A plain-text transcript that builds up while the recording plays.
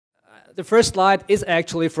the first slide is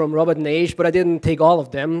actually from Robert Naeije, but I didn't take all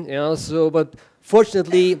of them. But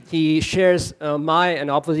fortunately, he shares my and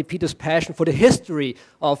obviously Peter's passion for the history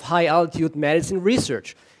of high-altitude medicine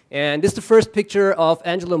research. And this is the first picture of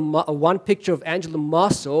one picture of Angelo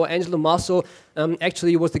Mosso. Angelo Mosso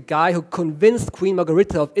actually was the guy who convinced Queen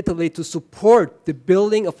Margherita of Italy to support the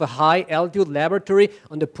building of a high-altitude laboratory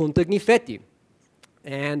on the Punta Gnifetti.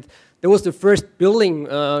 And there was the first building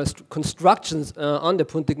constructions on the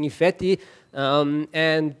Punta Gnifetti,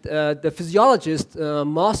 and the physiologist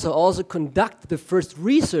Mosso also conducted the first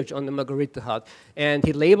research on the Margherita hut, and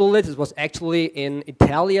he labeled it. It was actually in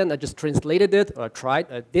Italian. I just translated it, or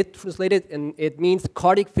I did translate it, and it means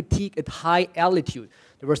cardiac fatigue at high altitude.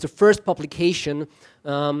 There was the first publication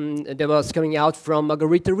that was coming out from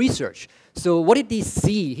Margherita research. So what did he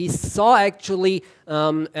see? He saw actually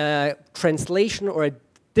a translation or a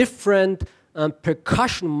different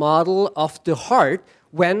percussion model of the heart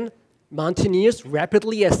when mountaineers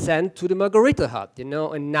rapidly ascend to the Margherita hut,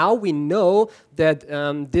 and now we know that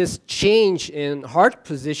this change in heart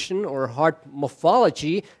position or heart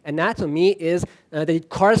morphology, anatomy, is that it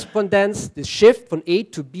corresponds, the shift from A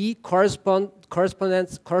to B corresponds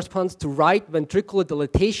to right ventricular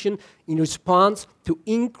dilatation in response to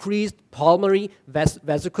increased pulmonary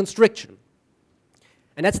vasoconstriction.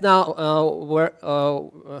 And that's now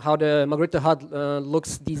how the Margherita hut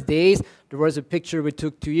looks these days. There was a picture we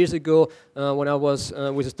took 2 years ago when I was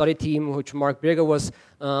with a study team, which Mark Berger was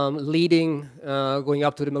leading, going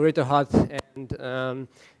up to the Margherita hut and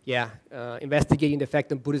investigating the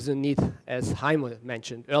effect on Buddhism need, as Jaime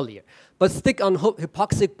mentioned earlier. But stick on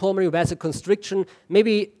hypoxic pulmonary vasoconstriction,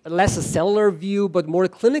 maybe less a cellular view, but more a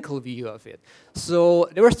clinical view of it. So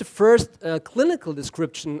there was the first clinical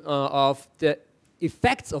description of the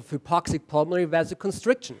effects of hypoxic pulmonary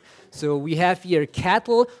vasoconstriction. So we have here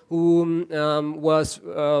cattle who was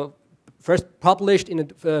first published in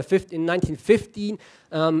 1915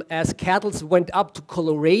 as cattle went up to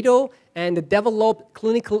Colorado and developed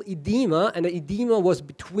clinical edema, and the edema was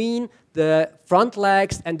between the front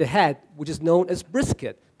legs and the head, which is known as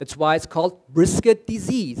brisket. That's why it's called brisket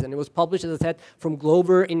disease, and it was published, as I said, from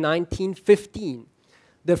Glover in 1915.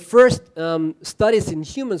 The first studies in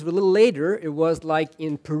humans were a little later. It was like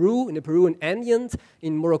in Peru, in the Peruvian Andes,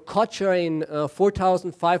 in Morococha in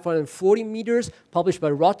 4,540 meters, published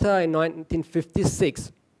by Rota in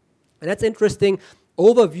 1956. And that's interesting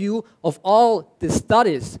overview of all the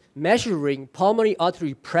studies measuring pulmonary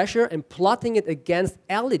artery pressure and plotting it against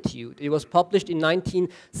altitude. It was published in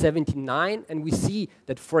 1979, and we see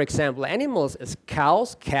that, for example, animals as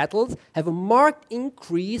cows, cattle, have a marked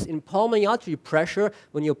increase in pulmonary artery pressure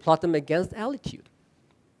when you plot them against altitude.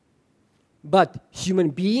 But human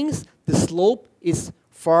beings, the slope is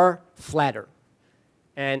far flatter.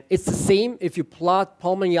 And it's the same if you plot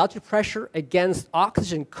pulmonary artery pressure against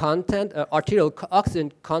oxygen content, arterial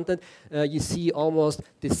oxygen content, you see almost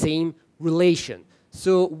the same relation.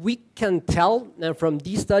 So we can tell from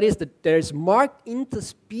these studies that there's marked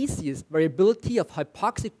interspecies variability of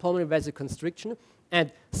hypoxic pulmonary vasoconstriction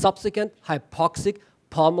and subsequent hypoxic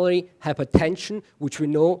pulmonary hypertension, which we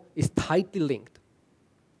know is tightly linked.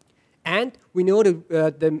 And we know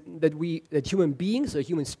that human beings or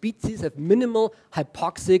human species have minimal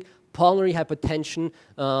hypoxic pulmonary hypertension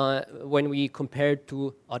when we compare it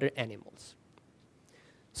to other animals.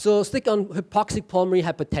 So stick on hypoxic pulmonary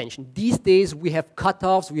hypertension. These days we have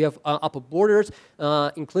cutoffs, we have upper borders.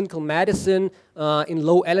 In clinical medicine, in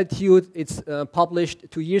low altitude, it's published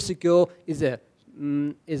 2 years ago, is a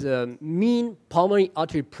mean pulmonary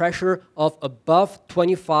artery pressure of above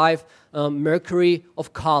 25 mercury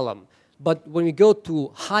of column. But when we go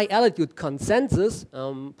to high altitude consensus,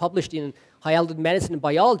 published in High Altitude Medicine and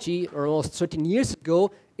Biology almost 13 years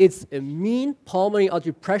ago, it's a mean pulmonary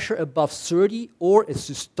artery pressure above 30 or a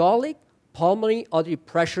systolic pulmonary artery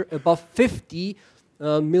pressure above 50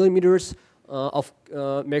 millimeters of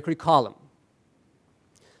mercury column.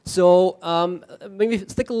 So maybe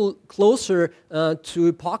stick a little closer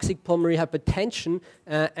to hypoxic pulmonary hypertension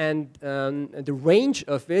and the range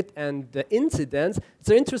of it and the incidence. It's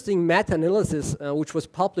an interesting meta-analysis which was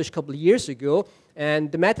published a couple of years ago,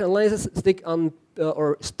 and the meta-analysis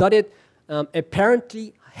studied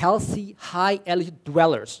apparently healthy high-altitude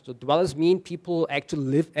dwellers. So dwellers mean people who actually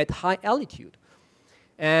live at high altitude.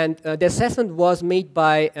 And the assessment was made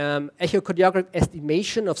by echocardiographic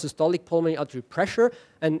estimation of systolic pulmonary artery pressure.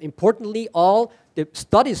 And importantly, all the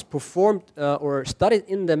studies performed or studied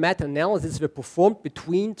in the meta-analysis were performed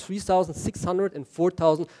between 3,600 and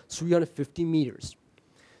 4,350 meters.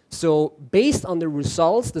 So based on the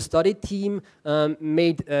results, the study team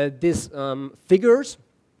made these figures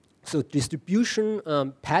So distribution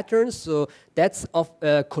patterns, so that's of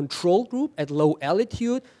a control group at low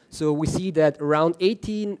altitude. So we see that around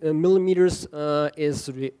 18 millimeters is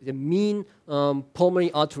the mean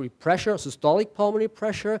pulmonary artery pressure, systolic pulmonary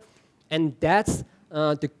pressure, and that's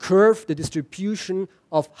the curve, the distribution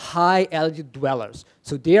of high altitude dwellers.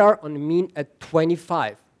 So they are on the mean at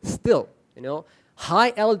 25. Still, you know,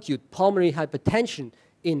 high altitude pulmonary hypertension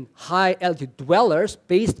in high altitude dwellers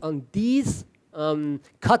based on these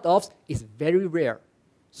cutoffs is very rare.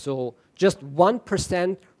 So just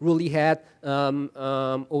 1% really had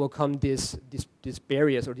overcome these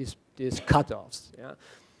barriers or these cutoffs. Yeah.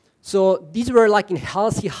 So these were like in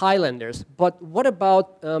healthy Highlanders. But what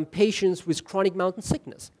about patients with chronic mountain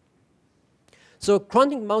sickness? So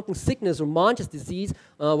chronic mountain sickness or Monge's disease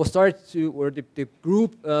was started to, or the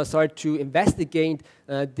group started to investigate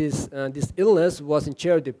this illness was in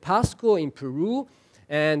Cerro de Pasco in Peru.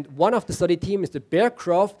 And one of the study team, Mr.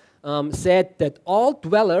 Bearcroft, said that all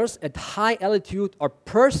dwellers at high altitude are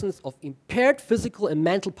persons of impaired physical and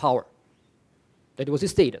mental power. That was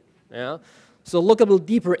his statement. Yeah? So look a little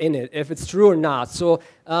deeper in it, if it's true or not. So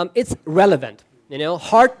it's relevant. You know,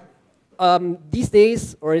 heart these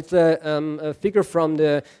days, or it's a figure from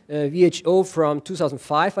the WHO from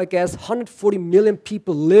 2005, I guess, 140 million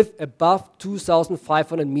people live above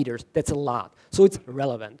 2,500 meters. That's a lot. So it's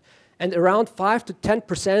relevant. And around 5 to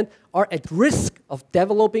 10% are at risk of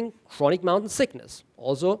developing chronic mountain sickness,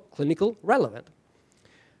 also clinical relevant.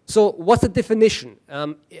 So what's the definition?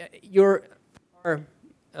 The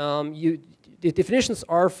definitions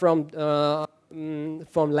are from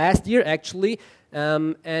last year, actually,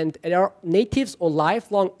 and they are natives or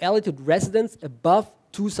lifelong altitude residents above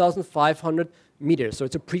 2,500 meters, so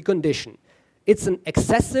it's a precondition. It's an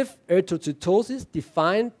excessive erythrocytosis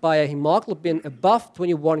defined by a hemoglobin above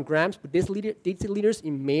 21 grams per deciliters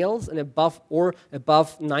in males and above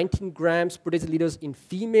 19 grams per deciliters in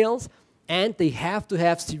females, and they have to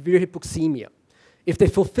have severe hypoxemia. If they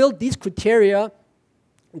fulfill these criteria,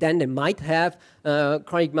 then they might have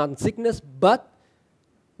chronic mountain sickness, but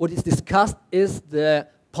what is discussed is the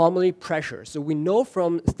pulmonary pressure. So we know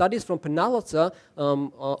from studies from Penaloza,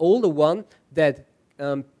 older one, that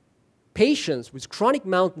patients with chronic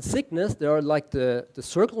mountain sickness, they are like the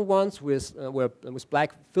circle ones with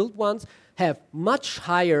black filled ones, have much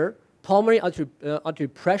higher pulmonary artery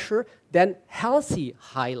pressure than healthy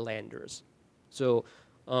Highlanders. So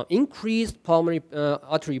increased pulmonary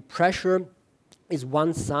artery pressure is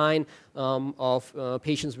one sign of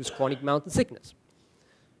patients with chronic mountain sickness.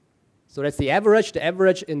 So that's the average. The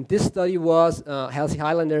average in this study was healthy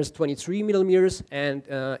Highlanders 23 millimeters, and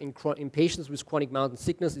in patients with chronic mountain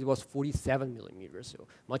sickness it was 47 millimeters, so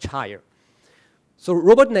much higher. So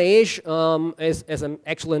Robert Naeije is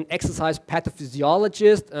actually an exercise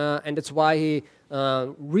pathophysiologist, and that's why he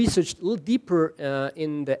researched a little deeper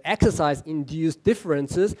in the exercise-induced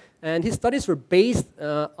differences, and his studies were based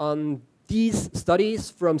on these studies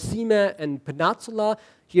from Sima and Peninsula.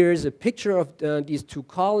 Here's a picture of these two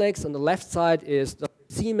colleagues. On the left side is Dr.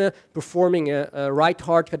 Sima performing a right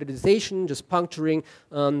heart catheterization, just puncturing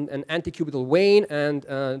an antecubital vein, and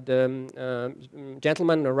the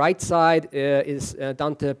gentleman on the right side is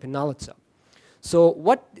Dante Penalza. So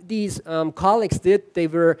what these colleagues did, they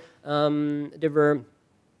were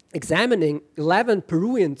examining 11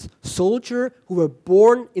 Peruvian soldiers who were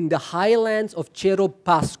born in the highlands of Cerro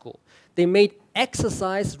Pasco. They made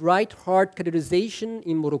exercise right heart catheterization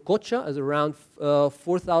in Morococha, as around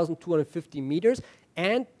 4,250 meters,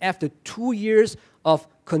 and after 2 years of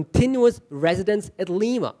continuous residence at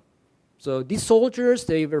Lima. So these soldiers,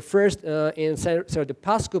 they were first in Cerro de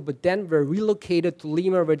Pasco, but then were relocated to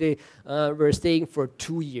Lima, where they were staying for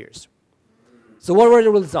 2 years. So what were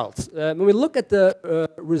the results? When we look at the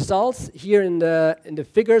results here in the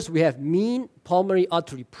figures, we have mean pulmonary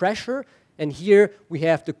artery pressure, and here we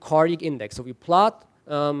have the cardiac index. So we plot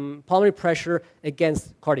pulmonary pressure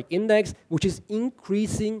against cardiac index, which is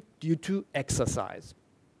increasing due to exercise.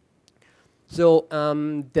 So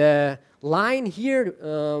the line here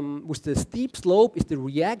with the steep slope is the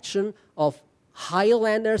reaction of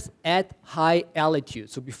Highlanders at high altitude,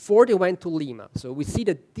 so before they went to Lima. So we see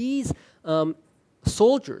that these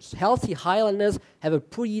soldiers, healthy Highlanders, have a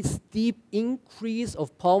pretty steep increase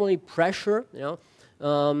of pulmonary pressure, you know,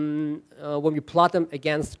 when we plot them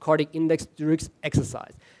against cardiac index during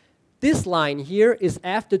exercise. This line here is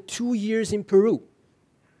after 2 years in Peru.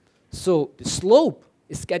 So the slope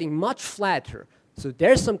is getting much flatter. So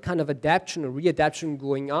there's some kind of adaptation or readaptation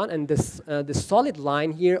going on, and this, the solid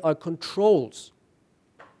line here are controls.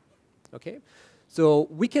 Okay? So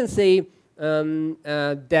we can say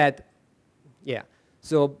that, yeah.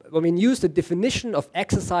 So when we use the definition of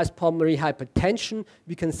exercise pulmonary hypertension,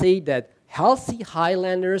 we can say that healthy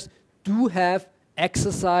Highlanders do have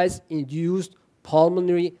exercise-induced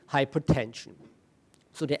pulmonary hypertension.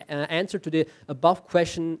 So the answer to the above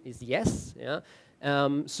question is yes. Yeah?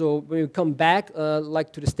 So when we come back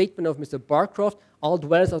like to the statement of Mr. Barcroft, all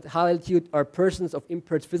dwellers at high altitude are persons of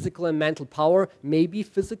impaired physical and mental power. Maybe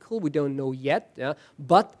physical, we don't know yet. Yeah?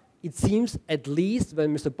 But it seems, at least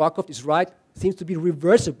when Mr. Barcroft is right, seems to be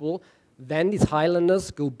reversible. Then these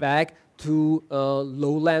Highlanders go back to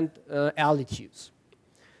lowland altitudes.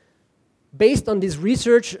 Based on this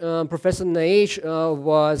research, Professor Naeije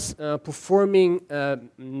was performing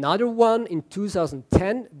another one in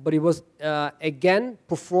 2010, but it was again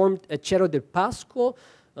performed at Cerro del Pasco.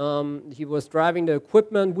 He was driving the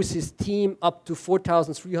equipment with his team up to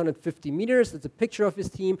 4,350 meters. That's a picture of his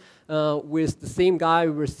team with the same guy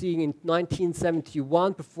we were seeing in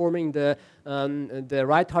 1971 performing the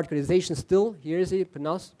right heart catheterization still. Here is he,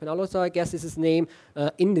 Penalosa, I guess is his name,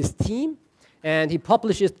 in this team. And he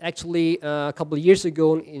published it actually a couple of years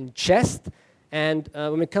ago in Chest. And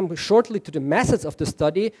when we come shortly to the methods of the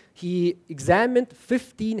study, he examined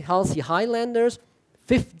 15 healthy Highlanders,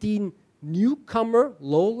 15 newcomer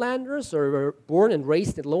lowlanders, or were born and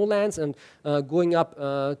raised in lowlands and going up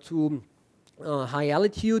to high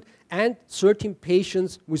altitude, and 13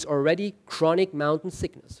 patients with already chronic mountain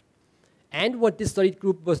sickness. And what this study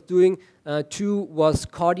group was doing too was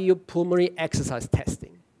cardiopulmonary exercise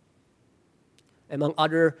testing, among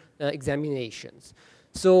other examinations.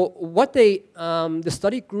 So what they, the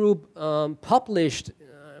study group published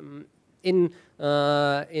in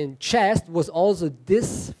chest was also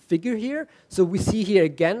this figure here. So we see here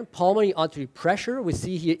again pulmonary artery pressure. We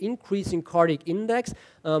see here increasing cardiac index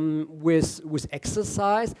with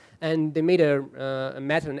exercise, and they made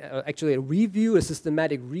actually a review, a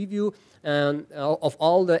systematic review of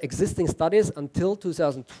all the existing studies until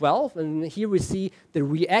 2012. And here we see the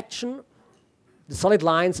reaction. The solid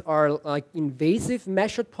lines are like invasive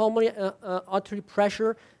measured pulmonary artery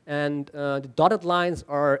pressure, and the dotted lines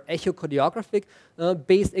are echocardiographic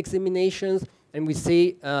based examinations, and we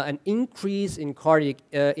see an increase in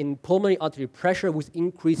in pulmonary artery pressure with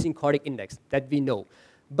increasing cardiac index, that we know.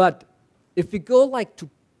 But if we go like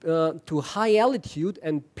to high altitude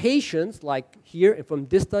and patients like here from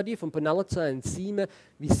this study from Penaloza and Sime,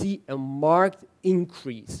 we see a marked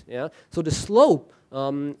increase. Yeah? So the slope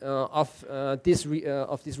of this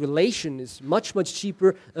relation is much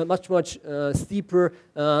steeper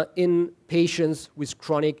in patients with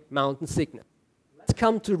chronic mountain sickness. Let's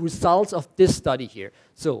come to the results of this study here.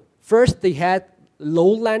 So first they had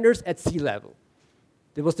lowlanders at sea level.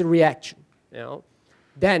 There was the reaction. You know.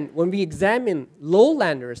 Then when we examine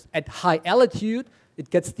lowlanders at high altitude, it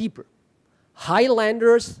gets steeper.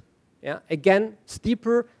 Highlanders, yeah, again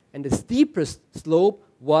steeper, and the steepest slope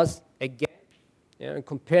was again,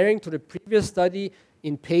 comparing to the previous study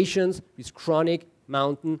in patients with chronic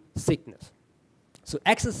mountain sickness. So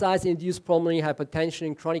exercise-induced pulmonary hypertension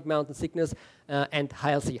in chronic mountain sickness and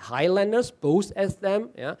healthy Highlanders, both as them,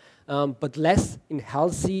 yeah, but less in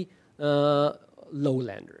healthy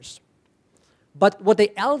lowlanders. But what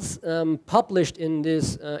they else published in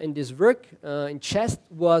this work in Chest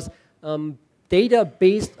was data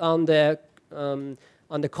based on the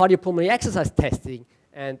cardiopulmonary exercise testing,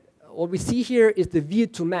 and what we see here is the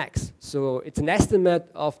VO2 max. So it's an estimate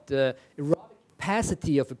of the aerobic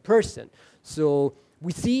capacity of a person. So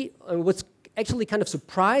we see what's actually kind of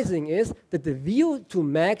surprising is that the VO2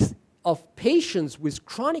 max of patients with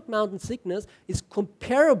chronic mountain sickness is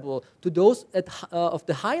comparable to those of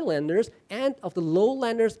the Highlanders and of the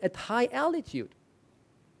lowlanders at high altitude.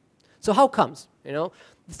 So how comes? You know,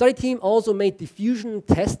 the study team also made diffusion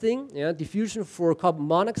testing, diffusion for carbon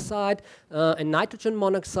monoxide and nitrogen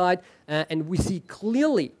monoxide, and we see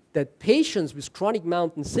clearly that patients with chronic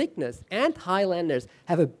mountain sickness and Highlanders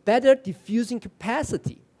have a better diffusing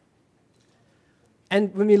capacity.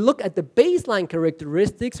 And when we look at the baseline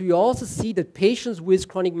characteristics, we also see that patients with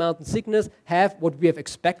chronic mountain sickness have what we have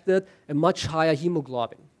expected, a much higher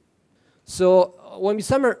hemoglobin. So when we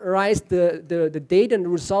summarize the data and the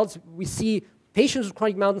results, we see patients with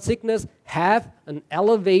chronic mountain sickness have an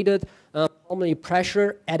elevated pulmonary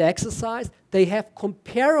pressure at exercise. They have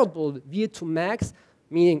comparable VO2 max,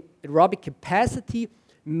 meaning aerobic capacity,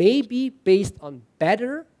 maybe based on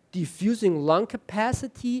better diffusing lung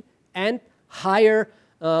capacity and higher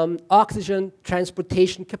oxygen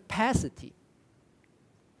transportation capacity.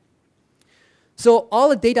 So all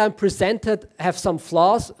the data I presented have some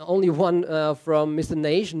flaws, only one from Mr.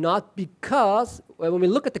 Naeije, not because when we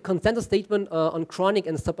look at the consensus statement on chronic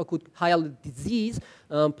and subacute high altitude disease,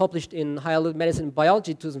 published in High Altitude Medicine and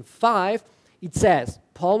Biology 2005, it says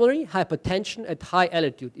pulmonary hypertension at high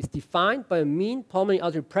altitude is defined by a mean pulmonary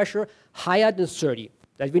artery pressure higher than 30,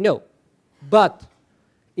 that we know, but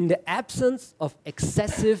in the absence of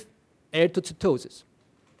excessive erythrocytosis.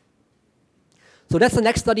 So that's the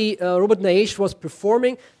next study Robert Naeije was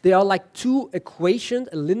performing. There are like two equations,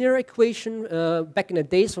 a linear equation back in the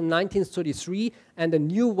days from 1933 and a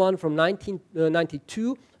new one from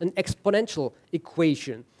 1992, an exponential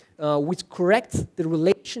equation, which corrects the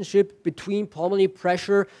relationship between pulmonary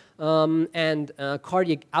pressure and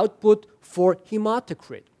cardiac output for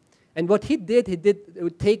hematocrit. And what he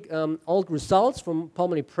would take all results from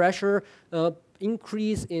pulmonary pressure,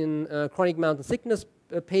 increase in chronic mountain sickness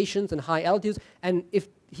patients and high altitudes, and if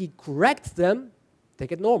he corrects them, they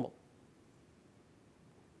get normal.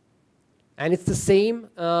 And it's the same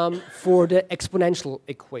for the exponential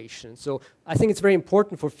equation. So I think it's very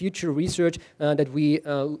important for future research that we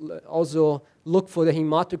also look for the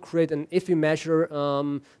hematocrit, and if we measure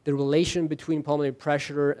the relation between pulmonary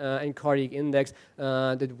pressure and cardiac index,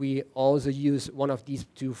 that we also use one of these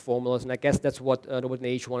two formulas. And I guess that's what Robert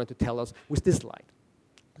Naeije wanted to tell us with this slide.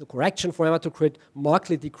 The correction for hematocrit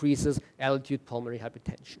markedly decreases altitude pulmonary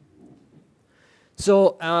hypertension.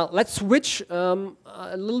 So let's switch a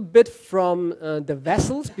little bit from the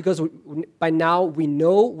vessels, because by now we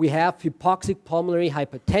know we have hypoxic pulmonary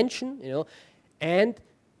hypertension, and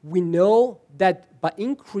we know that by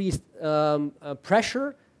increased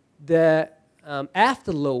pressure, the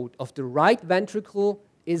afterload of the right ventricle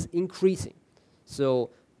is increasing. So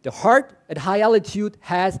the heart at high altitude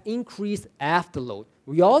has increased afterload.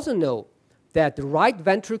 We also know that the right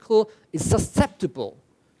ventricle is susceptible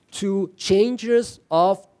to changes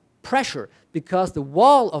of pressure because the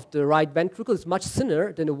wall of the right ventricle is much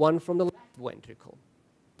thinner than the one from the left ventricle.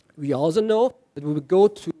 We also know that when we go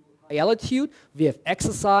to high altitude, we have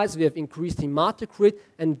exercise, we have increased hematocrit,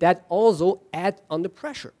 and that also adds on the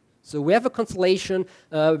pressure. So we have a constellation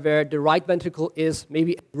where the right ventricle is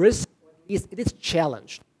maybe at risk, or at least it is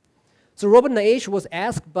challenged. So Robert Naeije was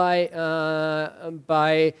asked by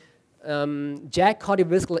JAG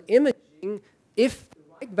cardiovascular imaging if the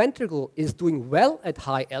right ventricle is doing well at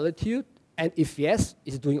high altitude, and if yes,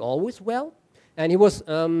 is it doing always well? And he was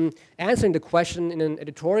answering the question in an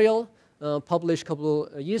editorial published a couple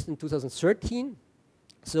of years in 2013.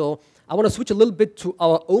 So I want to switch a little bit to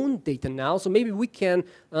our own data now. So maybe we can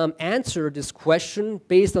answer this question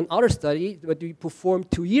based on other study that we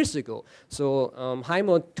performed 2 years ago. So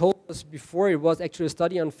Heimo told us before, it was actually a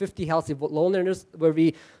study on 50 healthy volunteers where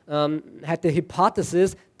we had the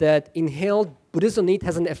hypothesis that inhaled budesonide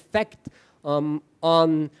has an effect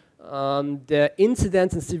on the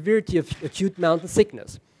incidence and severity of acute mountain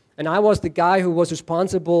sickness. And I was the guy who was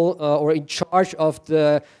responsible or in charge of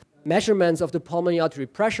the measurements of the pulmonary artery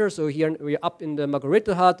pressure. So here we're up in the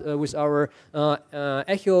Margarita hut with our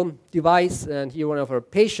echo device, and here one of our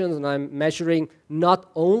patients, and I'm measuring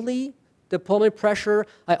not only the pulmonary pressure,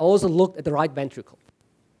 I also looked at the right ventricle.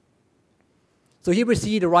 So here we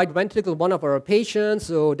see the right ventricle, one of our patients.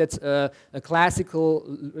 So that's a classical,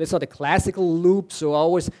 it's not a classical loop, so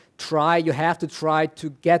always you have to try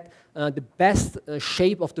to get the best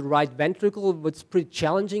shape of the right ventricle. It's pretty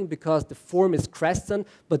challenging because the form is crescent,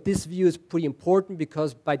 but this view is pretty important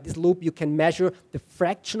because by this loop you can measure the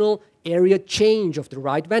fractional area change of the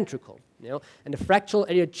right ventricle. And the fractional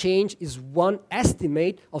area change is one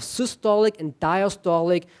estimate of systolic and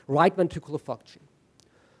diastolic right ventricular function.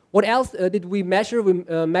 What else did we measure? We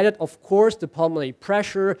measured, of course, the pulmonary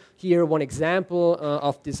pressure. Here, one example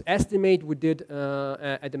of this estimate we did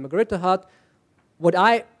at the Margarita hut. What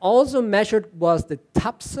I also measured was the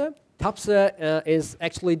TAPSE. TAPSE is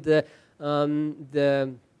actually the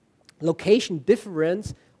location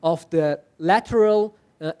difference of the lateral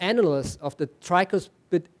annulus of the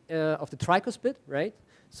tricuspid, right?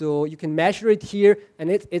 So you can measure it here,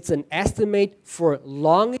 and it's an estimate for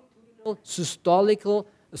longitudinal systolic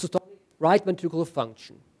right ventricular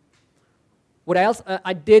function. What else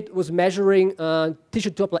I did was measuring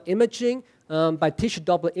tissue Doppler imaging. By tissue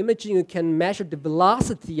Doppler imaging, you can measure the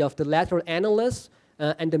velocity of the lateral annulus,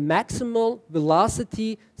 and the maximal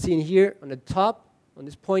velocity seen here on the top, on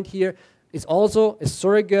this point here, is also a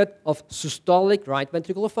surrogate of systolic right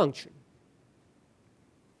ventricular function.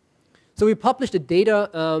 So we published the data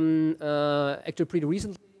actually pretty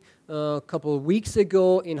recently, a couple of weeks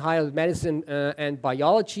ago in High Altitude Medicine and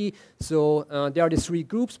Biology. So there are the three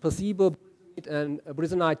groups, placebo, and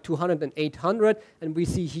budesonide 200 and 800, and we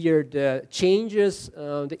see here the changes,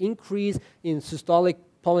 the increase in systolic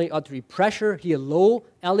pulmonary artery pressure, here low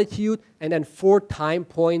altitude, and then 4 time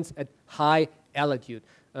points at high altitude.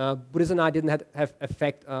 Budesonide didn't have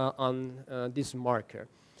effect on this marker.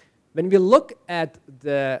 When we look at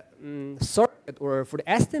the surrogate, or for the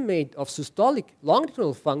estimate of systolic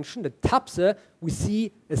longitudinal function, the TAPSE, we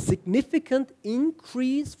see a significant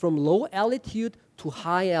increase from low altitude to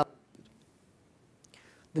high altitude.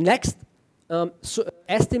 The next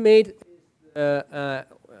estimate is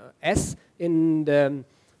S in the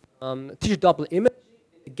tissue Doppler image.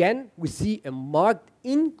 Again, we see a marked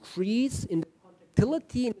increase in the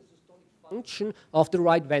contractility in the systolic function of the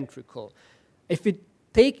right ventricle. If we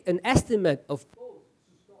take an estimate of both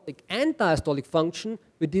systolic and diastolic function,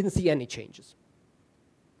 we didn't see any changes.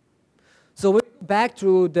 So we go back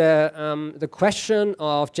to the question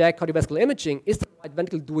of JAG cardiovascular imaging. Is the right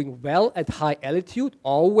ventricle doing well at high altitude?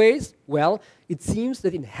 Always. Well, it seems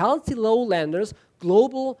that in healthy lowlanders,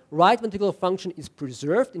 global right ventricular function is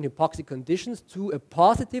preserved in hypoxic conditions to a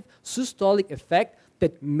positive systolic effect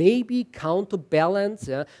that maybe counterbalance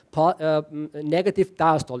negative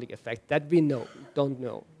diastolic effect that we don't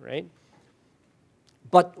know, right?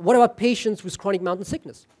 But what about patients with chronic mountain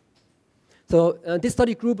sickness? So this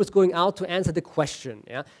study group was going out to answer the question,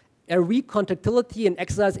 RV contractility and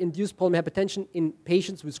exercise-induced pulmonary hypertension in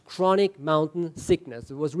patients with chronic mountain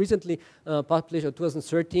sickness. It was recently published in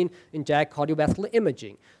 2013 in JAG cardiovascular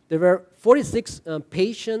imaging. There were 46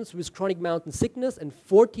 patients with chronic mountain sickness and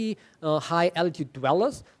 40 high-altitude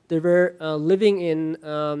dwellers. They were living in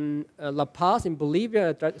La Paz in Bolivia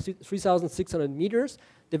at 3,600 meters.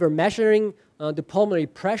 They were measuring the pulmonary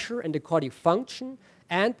pressure and the cardiac function,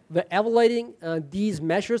 and we're evaluating these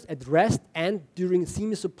measures at rest and during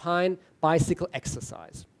semisupine bicycle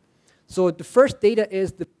exercise. So the first data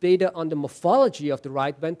is the data on the morphology of the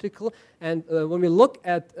right ventricle, and when we look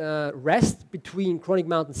at rest between chronic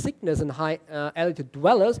mountain sickness and high altitude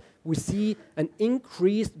dwellers, we see an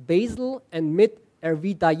increased basal and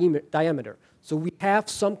mid-RV diameter. So we have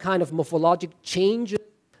some kind of morphologic changes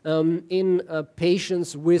in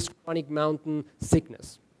patients with chronic mountain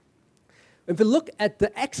sickness. If we look at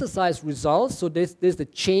the exercise results, so there's the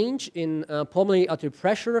change in pulmonary arterial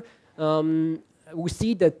pressure, we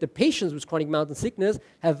see that the patients with chronic mountain sickness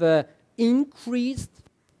have an increased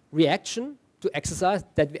reaction to exercise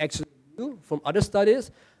that we actually knew from other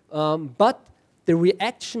studies, but the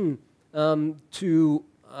reaction to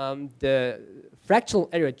the fractional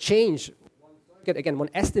area change, again, one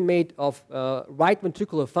estimate of right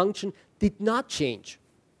ventricular function did not change.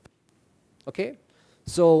 Okay?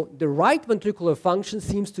 So the right ventricular function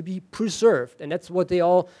seems to be preserved, and that's what they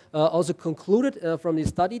all also concluded from this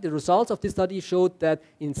study. The results of this study showed that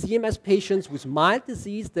in CMS patients with mild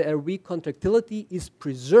disease, the RV contractility is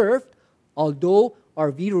preserved, although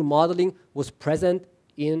RV remodeling was present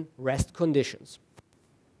in rest conditions.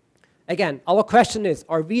 Again, our question is,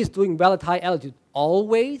 RV is doing well at high altitude?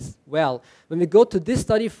 Always? Well, when we go to this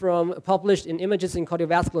study published in Images in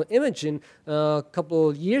Cardiovascular Imaging a couple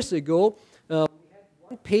of years ago,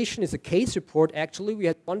 one patient is a case report, actually. We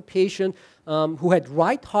had one patient who had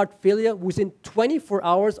right heart failure within 24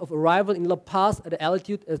 hours of arrival in La Paz at an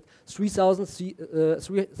altitude at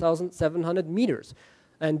 3,700 meters.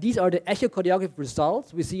 And these are the echocardiographic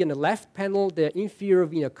results. We see on the left panel the inferior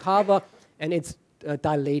vena cava, and it's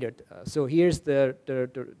dilated. So here's the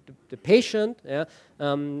patient. Yeah.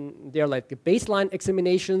 They're like the baseline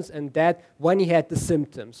examinations, and that when he had the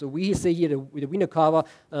symptoms. So we say here the vena cava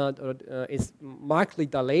is markedly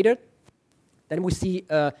dilated. Then we see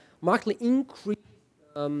markedly increased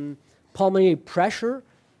pulmonary pressure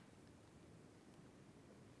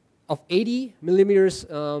of 80 millimeters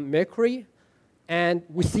mercury, and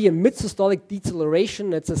we see a mid-systolic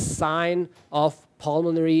deceleration. That's a sign of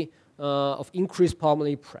pulmonary of increased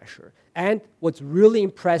pulmonary pressure. And what's really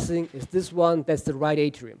impressive is this one, that's the right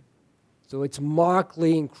atrium. So it's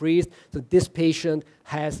markedly increased, so this patient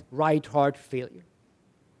has right heart failure.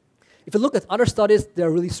 If you look at other studies, they're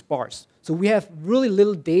really sparse. So we have really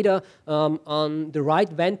little data on the right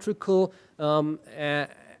ventricle and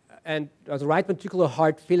the right ventricular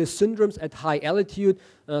heart failure syndromes at high altitude.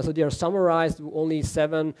 So they are summarized with only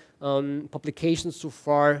 7 publications so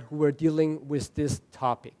far who are dealing with this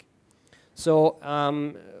topic. So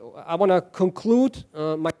I want to conclude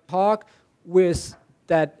my talk with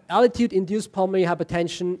that altitude-induced pulmonary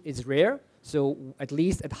hypertension is rare. So at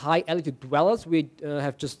least at high altitude dwellers, we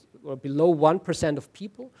have just below 1% of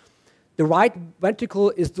people. The right ventricle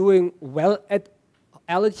is doing well at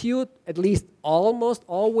altitude, at least almost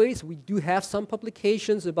always. We do have some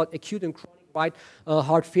publications about acute and chronic right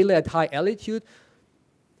heart failure at high altitude.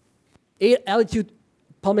 Altitude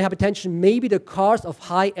pulmonary hypertension may be the cause of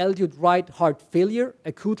high altitude right heart failure,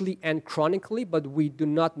 acutely and chronically, but we do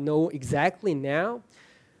not know exactly now.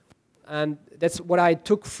 And that's what I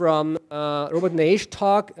took from Robert Naeije's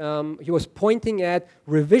talk. He was pointing at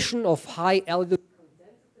revision of high altitude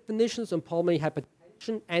definitions on pulmonary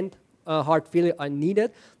hypertension and heart failure are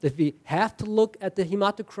needed, that we have to look at the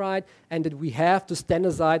hematocrit and that we have to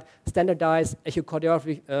standardize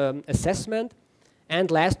echocardiography assessment.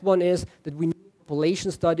 And last one is that we need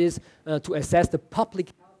population studies to assess the public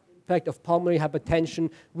health impact of pulmonary hypertension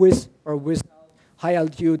with or without high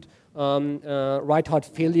altitude right heart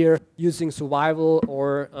failure using survival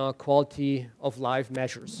or quality of life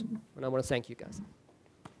measures. And I want to thank you guys.